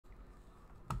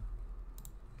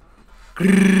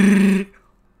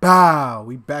Bow.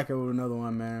 We back with another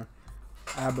one, man.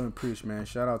 Abba and Preach, man.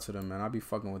 Shout out to them, man. I be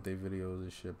fucking with their videos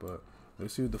and shit, but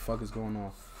let's see what the fuck is going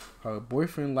on. Her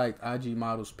boyfriend liked IG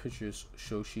models' pictures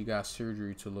show she got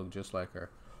surgery to look just like her.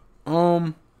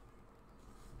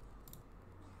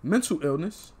 Mental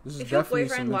illness. This is if your definitely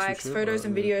boyfriend likes shit, photos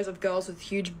and videos of girls with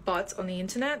huge butts on the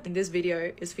internet, then this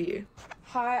video is for you.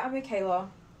 Hi, I'm Michaela.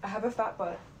 I have a fat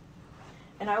butt.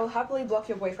 And I will happily block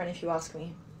your boyfriend if you ask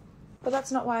me. But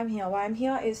that's not why I'm here. Why I'm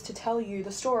here is to tell you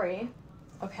the story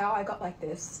of how I got like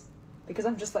this. Because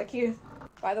I'm just like you.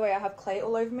 By the way, I have clay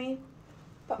all over me.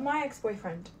 But my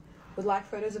ex-boyfriend would like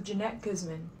photos of Jeanette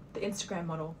Guzman, the Instagram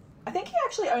model. I think he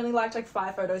actually only liked like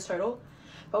 5 photos total.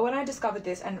 But when I discovered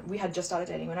this, and we had just started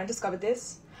dating, when I discovered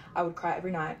this, I would cry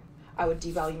every night. I would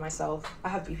devalue myself. I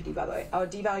have BPD, by the way. I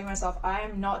would devalue myself. I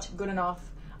am not good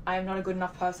enough. I am not a good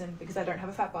enough person because I don't have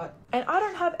a fat butt. And I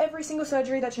don't have every single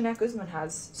surgery that Jeanette Guzman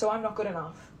has, so I'm not good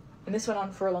enough. And this went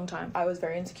on for a long time. I was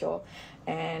very insecure,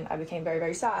 and I became very,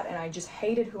 very sad, and I just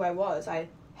hated who I was. I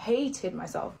hated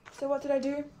myself. So what did I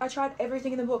do? I tried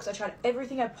everything in the books. I tried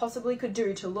everything I possibly could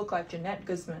do to look like Jeanette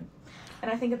Guzman.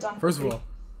 And I think I've done... First of all,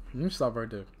 let me stop right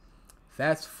there.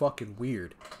 That's fucking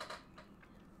weird.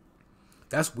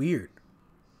 That's weird.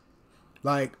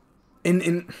 Like,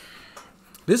 and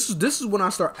this is when I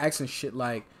start asking shit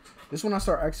like, this is when I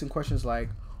start asking questions like,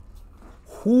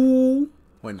 who?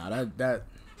 Wait, no,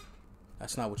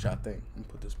 that's not what y'all think. Let me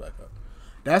put this back up.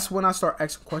 That's when I start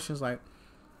asking questions like,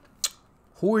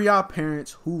 who are y'all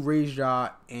parents? Who raised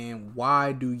y'all? And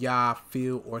why do y'all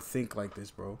feel or think like this,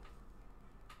 bro?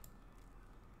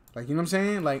 Like, you know what I'm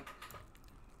saying? Like,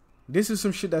 this is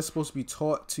some shit that's supposed to be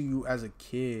taught to you as a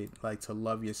kid, like to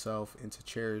love yourself and to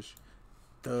cherish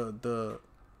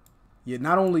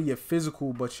not only your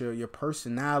physical but your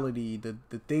personality, the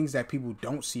things that people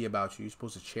don't see about you. You're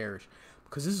supposed to cherish,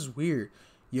 because this is weird.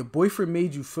 Your boyfriend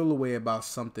made you feel a way about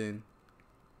something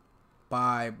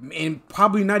and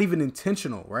probably not even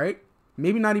intentional, right?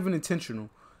 Maybe not even intentional,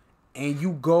 and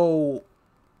you go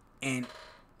and,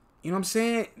 you know what I'm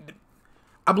saying?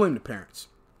 I blame the parents.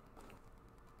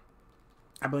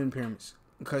 I blame the parents,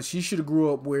 because she should have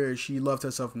grew up where she loved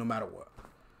herself no matter what.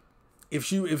 If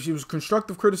she was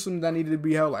constructive criticism that needed to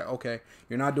be held, like, okay,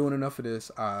 you're not doing enough of this.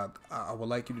 I would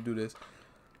like you to do this.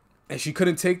 And she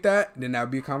couldn't take that, then that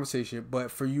would be a conversation.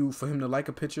 But for him to like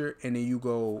a picture and then you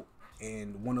go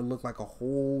and want to look like a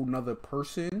whole nother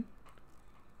person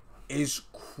is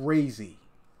crazy.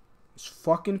 It's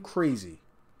fucking crazy.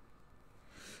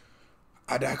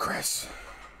 I digress.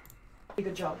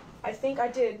 Good job. I think I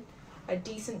did a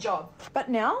decent job. But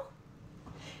now?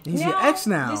 He's your ex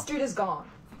now. This dude is gone.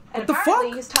 And what the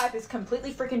apparently fuck? his type is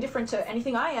completely freaking different to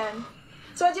anything I am.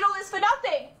 So I did all this for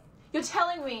nothing. You're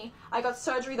telling me I got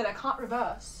surgery that I can't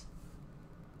reverse.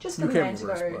 Just for the man to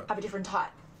go have a different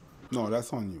type. No,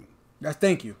 that's on you.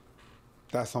 Thank you.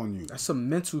 That's on you. That's some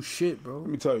mental shit, bro. Let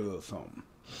me tell you a little something.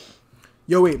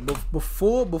 Yo, wait,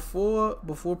 before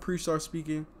Pre starts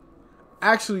speaking,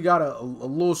 I actually got a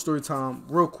little story time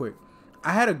real quick.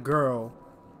 I had a girl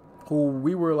who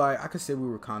we were like, I could say we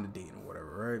were kind of dating or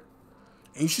whatever, right?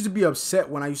 And she used to be upset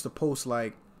when I used to post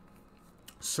like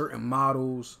certain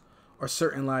models or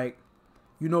certain, like,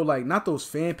 you know, like not those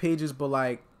fan pages, but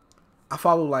like I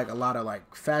follow like a lot of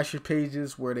like fashion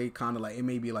pages where they kind of like, it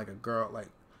may be like a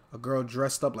girl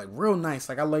dressed up like real nice.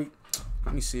 Like I like,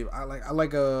 let me see, I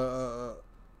like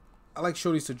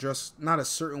shorties to dress not a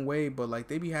certain way, but like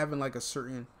they be having like a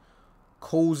certain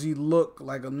cozy look,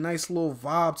 like a nice little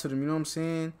vibe to them, you know what I'm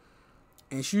saying?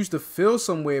 And she used to feel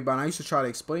some way about it. I used to try to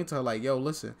explain to her, like, yo,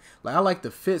 listen, like, I like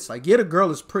the fits. Like, yeah, the girl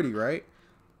is pretty, right?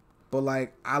 But,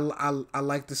 like, I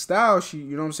like the style. She,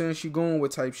 you know what I'm saying? She going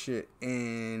with type shit.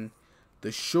 And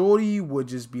the shorty would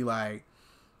just be like,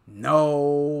 no,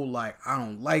 like, I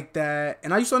don't like that.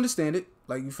 And I used to understand it.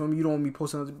 Like, you feel me? You don't want me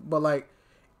posting. But, like,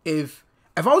 if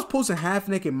I was posting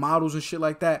half-naked models and shit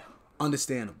like that,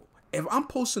 understandable. If I'm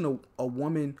posting a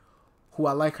woman who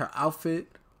I like her outfit,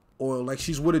 or like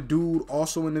she's with a dude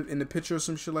also in the picture or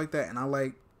some shit like that, and I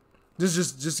like this,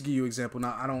 just to give you an example.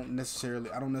 Now I don't necessarily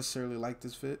like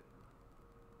this fit,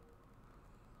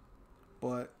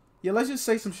 but yeah, let's just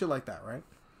say some shit like that, right?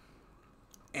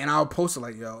 And I'll post it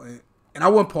like, yo, and I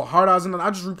wouldn't put hard eyes in it. I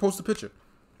just repost the picture.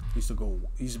 It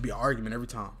used to be an argument every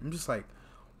time. I'm just like,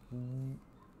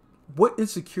 what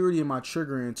insecurity am I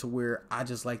triggering to where I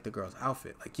just like the girl's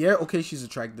outfit? Like, yeah, okay, she's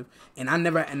attractive. And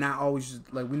I always,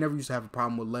 like, we never used to have a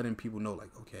problem with letting people know, like,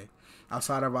 okay,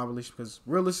 outside of our relationship, because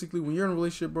realistically, when you're in a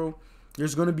relationship, bro,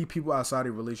 there's going to be people outside of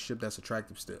your relationship that's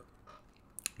attractive still.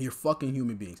 You're fucking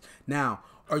human beings. Now,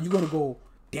 are you going to go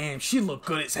damn, she look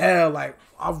good as hell. Like,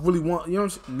 I really want, you know what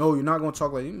I'm saying? No, you're not gonna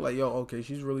talk like, you like, yo, okay,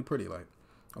 she's really pretty. Like,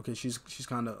 okay, she's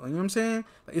kind of, you know what I'm saying?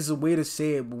 Like, it's a way to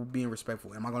say it with being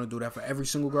respectful. Am I gonna do that for every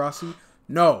single girl I see?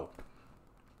 No.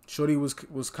 Shorty was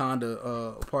kind of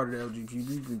a part of the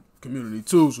LGBT community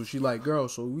too, so she like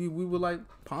girls. So we would like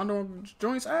ponder on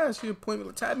joints' ass. She'd point me,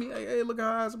 like, tap me, hey, look at her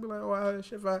eyes. I'd be like, oh,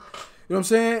 shit, fine. You know what I'm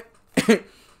saying?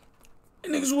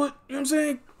 And niggas would, you know what I'm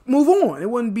saying? Move on. It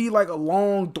wouldn't be like a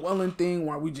long dwelling thing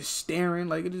while we just staring.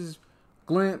 Like, it just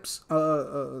glimpse,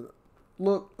 look,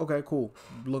 okay, cool,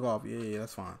 look off, yeah,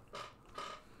 that's fine.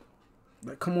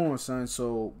 Like, come on, son.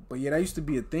 So, but yeah, that used to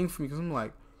be a thing for me because I'm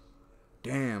like,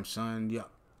 damn, son, yeah.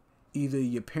 Either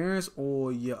your parents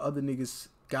or your other niggas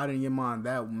got in your mind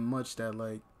that much that,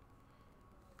 like,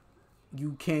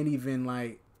 you can't even,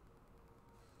 like,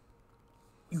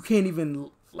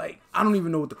 I don't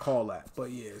even know what to call that.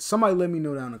 But, yeah, somebody let me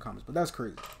know down in the comments. But that's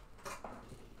crazy.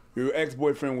 Your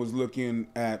ex-boyfriend was looking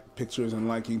at pictures and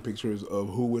liking pictures of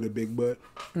who with a big butt?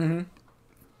 Mm-hmm.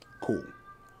 Cool.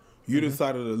 You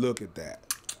decided to look at that.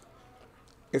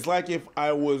 It's like if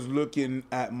I was looking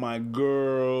at my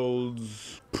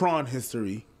girl's prawn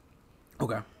history.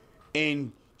 Okay.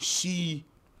 And she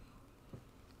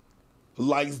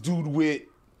likes dude with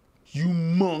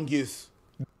humongous.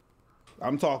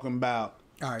 I'm talking about.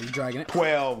 All right, you dragging it?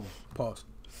 12. Pause.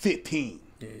 15.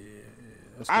 Yeah.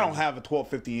 I don't have a 12,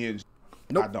 15 inch.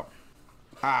 Nope. I don't.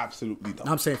 I absolutely don't.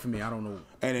 I'm saying for me, I don't know.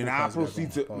 And then I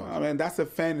proceed to. I mean, that's a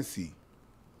fantasy.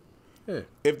 Yeah.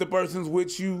 If the person's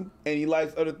with you and he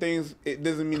likes other things, it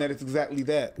doesn't mean that it's exactly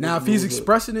that. Now, if he's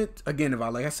expressing it again,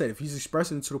 if he's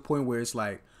expressing it to the point where it's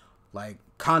like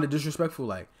kind of disrespectful,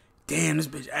 like, damn, this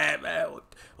bitch,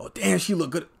 oh damn, she look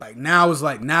good. Like, now it's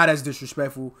like, now that's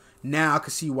disrespectful. Now I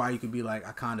can see why you could be like,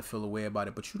 I kind of feel a way about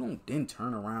it, but you don't then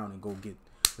turn around and go get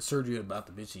the surgery about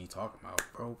the bitch that you talking about,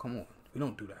 bro. Come on, we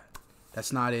don't do that.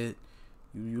 That's not it.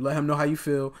 You let him know how you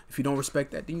feel. If you don't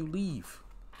respect that, then you leave.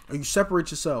 Or you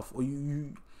separate yourself, or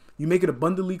you make it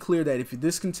abundantly clear that if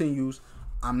this continues,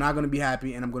 I'm not going to be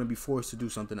happy and I'm going to be forced to do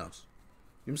something else.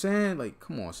 You know what I'm saying? Like,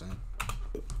 come on, son.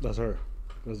 That's her.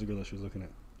 That's the girl that she was looking at.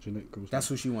 That's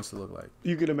who she wants to look like.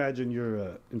 You can imagine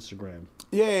your Instagram.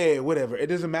 Yeah, whatever. It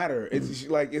doesn't matter. It's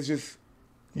like, it's just,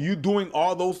 you doing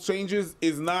all those changes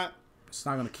is not. It's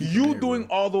not going to keep you doing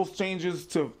all those changes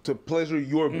to pleasure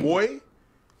your boy.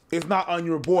 It's not on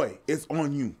your boy. It's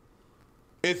on you.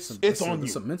 It's on you.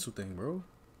 It's a mental thing, bro.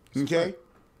 Okay?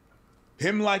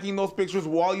 Him liking those pictures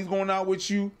while he's going out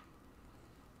with you.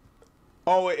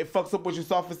 Oh, it fucks up with your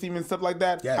self-esteem and stuff like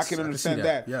that. Yes, I can understand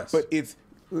that. Yes. But it's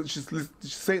just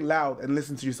say it loud and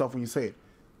listen to yourself when you say it.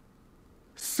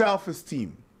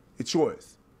 Self-esteem. It's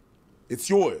yours. It's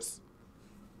yours.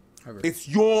 It's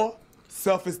your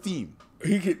self-esteem.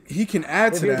 He can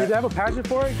add to that. Did you have a passion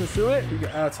for it? Pursue it? He can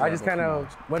add to I that, just kind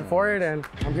of went for it, and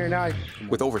I'm here now.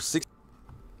 With over 6.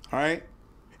 All right?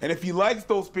 And if he likes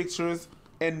those pictures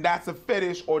and that's a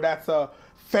fetish or that's a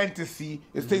fantasy,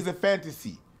 it stays a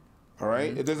fantasy. All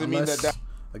right? It doesn't mean that...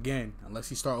 Again, unless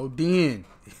he start ODing.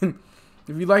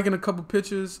 If you liking a couple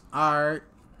pictures, all right.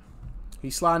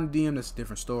 He's sliding DM, that's a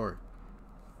different story.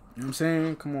 You know what I'm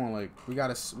saying? Come on, like, we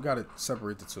gotta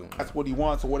separate the two. That's what he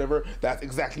wants or whatever. That's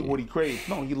exactly what he craves.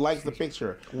 No, he likes the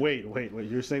picture. Wait.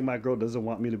 You're saying my girl doesn't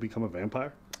want me to become a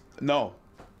vampire? No.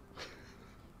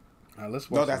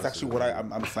 Let's no, that's actually what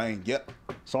I'm saying. Yep.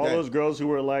 So all those girls who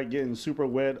were like getting super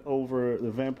wet over the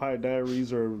Vampire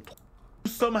Diaries or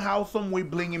somehow, some way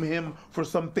blaming him for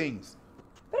some things.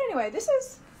 But anyway, this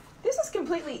is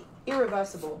completely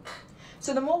irreversible.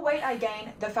 So the more weight I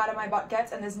gain, the fatter my butt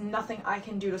gets, and there's nothing I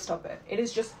can do to stop it. It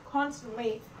is just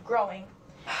constantly growing.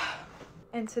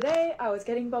 And today I was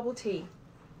getting bubble tea.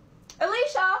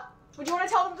 Alicia, would you want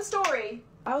to tell them the story?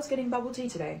 I was getting bubble tea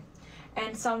today,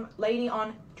 and some lady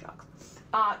on drugs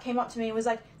came up to me and was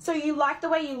like, so you like the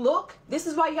way you look? This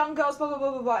is why young girls blah, blah,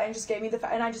 blah, blah, blah, and just gave me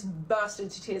and I just bursted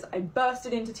into tears. I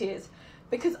bursted into tears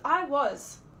because I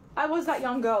was that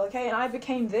young girl, okay? And I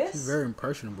became this. She's very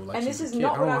impressionable. Like, and this is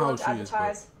not what I want to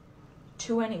advertise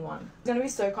to anyone. It's going to be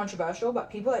so controversial, but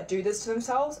people that do this to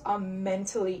themselves are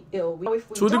mentally ill.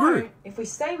 To a degree. If we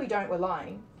say we don't, we're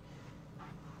lying.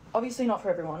 Obviously not for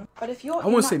everyone. But if you're I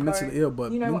wouldn't say mentally ill,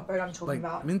 but you know what boat I'm talking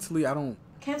about. Mentally, I don't...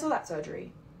 Cancel that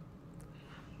surgery.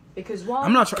 Because one...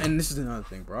 I'm not trying... And this is another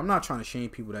thing, bro. I'm not trying to shame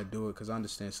people that do it, because I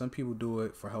understand some people do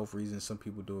it for health reasons. Some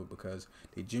people do it because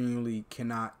they genuinely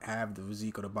cannot have the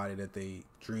physique or the body that they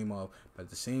dream of. But at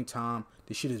the same time,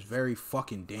 this shit is very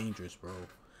fucking dangerous, bro.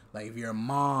 Like, if you're a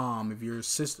mom, if you're a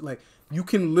sister, like, you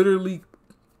can literally,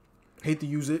 hate to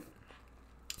use it,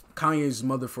 Kanye's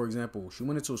mother, for example, she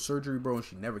went into a surgery, bro, and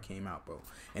she never came out, bro.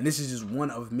 And this is just one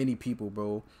of many people,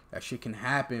 bro. That shit can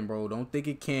happen, bro. Don't think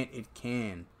it can't. It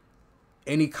can.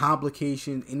 Any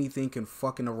complication, anything can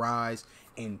fucking arise.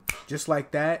 And just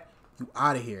like that, you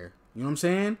out of here. You know what I'm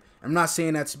saying? I'm not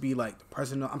saying that to be like the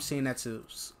person. I'm saying that to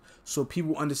so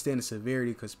people understand the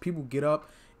severity, because people get up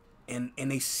and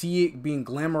they see it being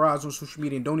glamorized on social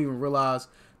media and don't even realize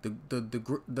the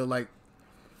like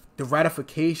the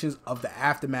ratifications of the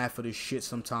aftermath of this shit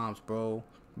sometimes, bro.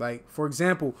 Like, for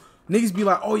example, niggas be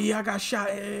like, oh yeah, I got shot,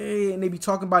 hey, and they be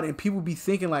talking about it, and people be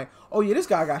thinking like, oh yeah, this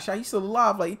guy got shot, he's still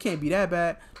alive, like, it can't be that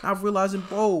bad. Now I'm realizing,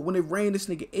 bro, when it rained, this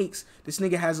nigga aches. This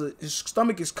nigga has his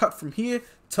stomach is cut from here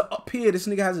to up here. This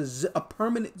nigga has a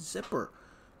permanent zipper.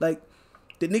 Like,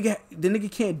 the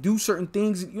nigga can't do certain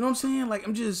things. You know what I'm saying? Like,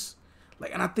 I'm just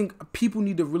like, and I think people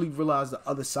need to really realize the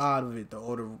other side of it,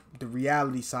 or the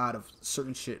reality side of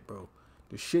certain shit, bro.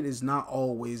 The shit is not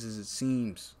always as it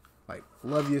seems. Like,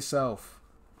 love yourself,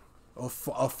 or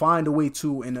find a way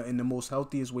to in the most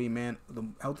healthiest way, man, the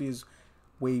healthiest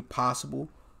way possible,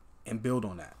 and build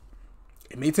on that.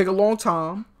 It may take a long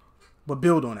time, but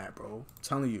build on that, bro. I'm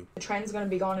telling you. The trend's going to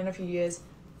be gone in a few years.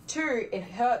 2, it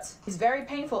hurts, it's very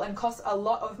painful and costs a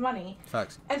lot of money.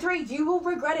 Facts. And 3, you will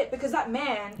regret it, because that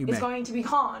man is going to be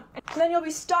gone. And then you'll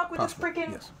be stuck with this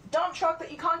freaking dump truck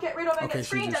that you can't get rid of, and get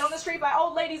screamed at on the street by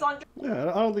old ladies on...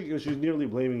 Yeah, I don't think she's nearly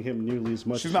blaming him nearly as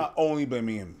much. She's not only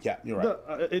blaming him. Yeah, you're right.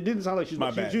 No, it didn't sound like she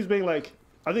was being like...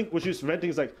 I think what she was venting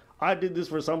is like, I did this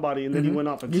for somebody, and then he went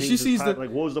off and changed his path. Like,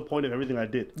 what was the point of everything I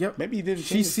did? Yep. Maybe he didn't.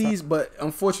 She sees, but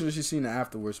unfortunately, she's seen it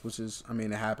afterwards, which is, I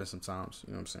mean, it happens sometimes.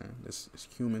 You know what I'm saying? It's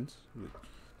humans.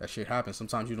 That shit happens.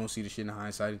 Sometimes you don't see the shit in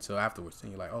hindsight until afterwards,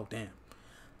 and you're like, oh damn,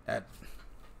 that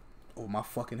over my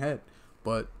fucking head.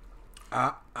 But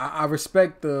I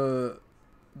respect the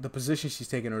position she's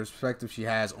taking, or the perspective she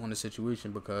has on the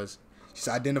situation, because she's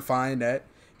identifying that,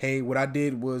 hey, what I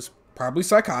did was probably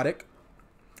psychotic,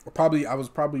 or I was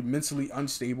probably mentally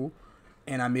unstable,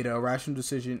 and I made an irrational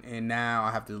decision, and now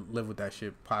I have to live with that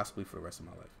shit possibly for the rest of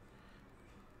my life.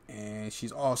 And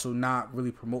she's also not really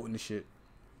promoting the shit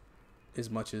as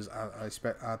much as I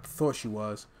thought she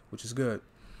was, which is good.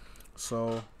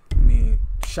 So, I mean,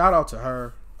 shout out to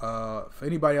her. For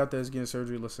anybody out there that's getting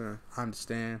surgery, listen, I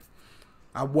understand.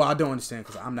 I don't understand,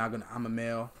 because I'm a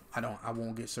male. I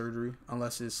won't get surgery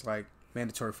unless it's like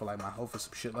mandatory for like my health or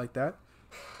some shit like that.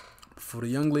 For the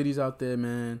young ladies out there,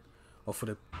 man, or for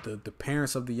the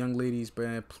parents of the young ladies,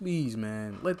 man, please,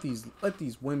 man, let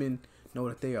these women know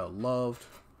that they are loved,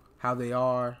 how they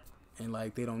are, and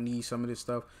like they don't need some of this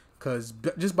stuff. Because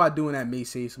just by doing that may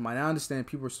save somebody. I understand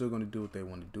people are still going to do what they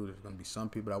want to do. There's going to be some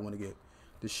people that want to get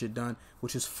this shit done,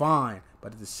 which is fine.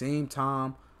 But at the same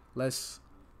time, let's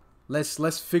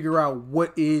figure out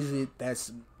what is it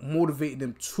that's motivating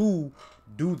them to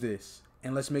do this,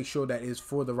 and let's make sure that it's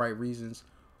for the right reasons,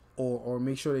 or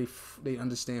make sure they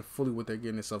understand fully what they're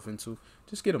getting themselves into.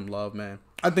 Just get them love, man.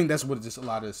 I think that's what just a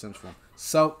lot of it stems from.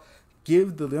 So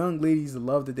give the young ladies the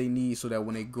love that they need, so that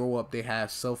when they grow up, they have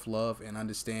self-love and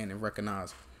understand and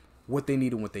recognize what they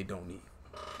need and what they don't need.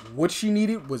 What she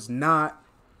needed was not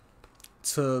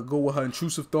to go with her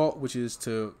intrusive thought, which is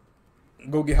to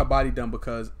go get her body done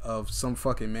because of some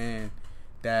fucking man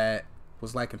that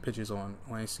was liking pictures on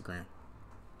Instagram.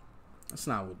 That's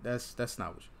not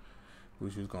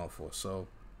what she was going for. So,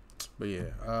 but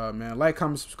yeah, man, like,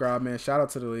 comment, subscribe, man. Shout out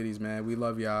to the ladies, man. We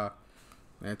love y'all.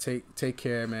 Man, take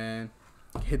care, man.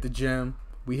 Hit the gym.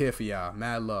 We here for y'all.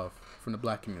 Mad love from the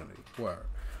black community. Word.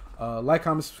 Like,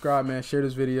 comment, subscribe, man. Share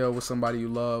this video with somebody you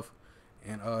love.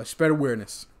 And spread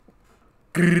awareness.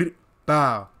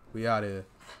 Bow. We out here.